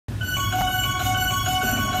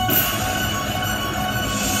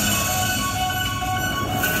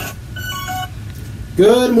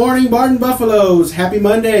Good morning, Barton Buffaloes. Happy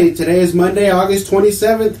Monday. Today is Monday, August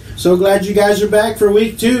 27th. So glad you guys are back for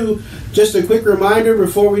week 2. Just a quick reminder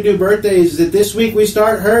before we do birthdays that this week we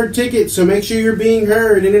start herd tickets. So make sure you're being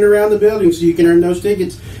heard in and around the building so you can earn those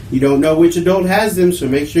tickets. You don't know which adult has them, so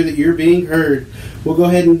make sure that you're being heard. We'll go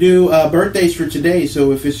ahead and do birthdays for today.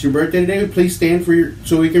 So if it's your birthday today, please stand for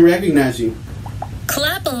so we can recognize you.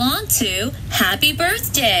 Clap along to Happy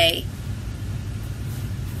Birthday.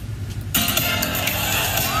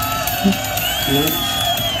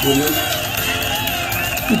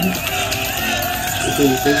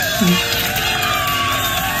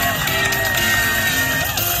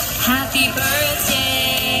 Happy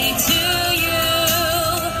birthday to you.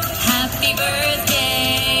 Happy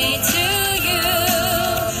birthday to you.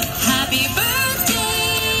 Happy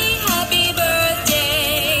birthday. Happy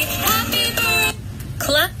birthday. Happy birthday.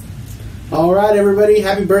 Clap. All right, everybody.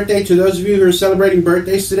 Happy birthday to those of you who are celebrating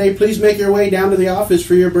birthdays today. Please make your way down to the office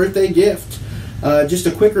for your birthday gift. Just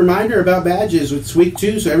a quick reminder about badges. It's week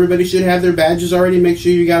 2, so everybody should have their badges already. Make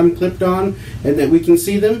sure you got them clipped on and that we can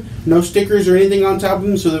see them. No stickers or anything on top of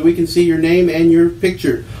them so that we can see your name and your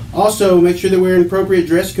picture. Also, make sure that we're in appropriate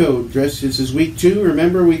dress code. This is week 2.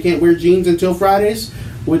 Remember, we can't wear jeans until Fridays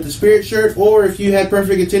with the spirit shirt. Or if you had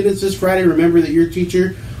perfect attendance this Friday, remember that your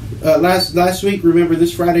teacher, last week, remember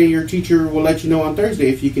this Friday your teacher will let you know on Thursday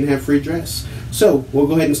if you can have free dress. So, we'll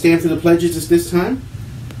go ahead and stand for the pledges at this time.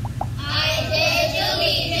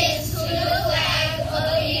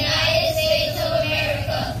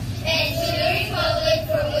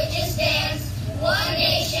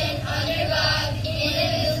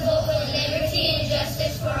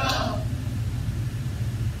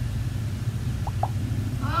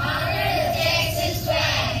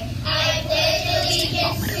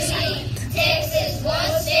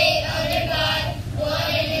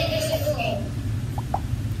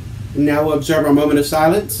 And now we'll observe our moment of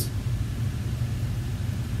silence.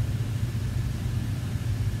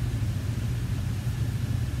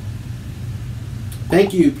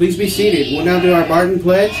 Thank you. Please be seated. We'll now do our Barton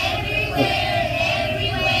Pledge.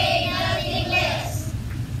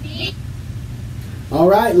 All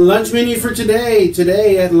right, lunch menu for today.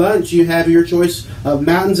 Today at lunch you have your choice of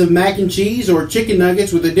mountains of mac and cheese or chicken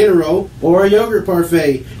nuggets with a dinner roll or a yogurt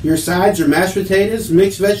parfait. Your sides are mashed potatoes,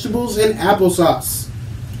 mixed vegetables, and applesauce.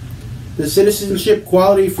 The citizenship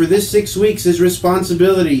quality for this 6 weeks is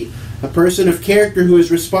responsibility. A person of character who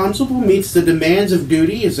is responsible, meets the demands of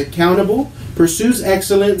duty, is accountable, pursues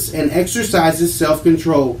excellence, and exercises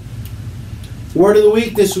self-control. Word of the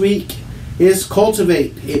week this week is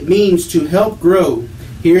cultivate. It means to help grow.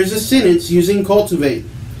 Here's a sentence using cultivate.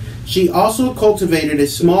 She also cultivated a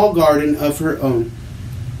small garden of her own.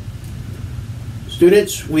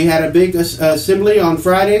 Students, we had a big assembly on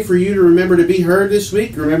Friday for you to remember to be heard this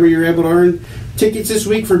week. Remember you're able to earn tickets this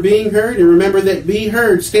week for being heard. And remember that be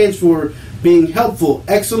heard stands for being helpful,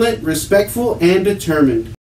 excellent, respectful, and determined.